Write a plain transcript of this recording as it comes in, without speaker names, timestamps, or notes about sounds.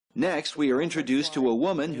Next, we are introduced to a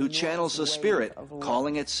woman who channels a spirit,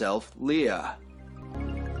 calling itself Leah.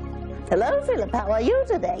 Hello, Philip. How are you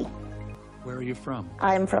today? Where are you from?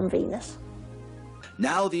 I'm from Venus.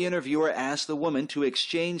 Now the interviewer asks the woman to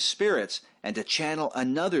exchange spirits and to channel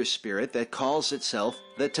another spirit that calls itself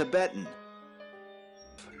the Tibetan.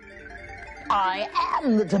 I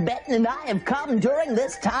am the Tibetan, and I have come during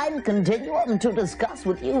this time continuum to discuss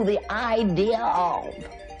with you the idea of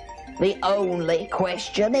the only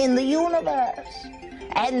question in the universe.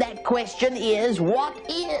 And that question is, what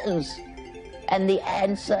is? And the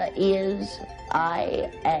answer is,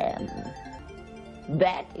 I am.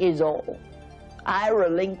 That is all. I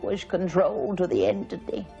relinquish control to the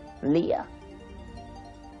entity, Leah.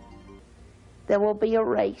 There will be a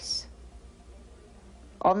race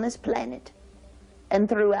on this planet and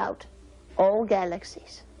throughout all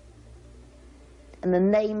galaxies. And the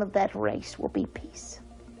name of that race will be peace.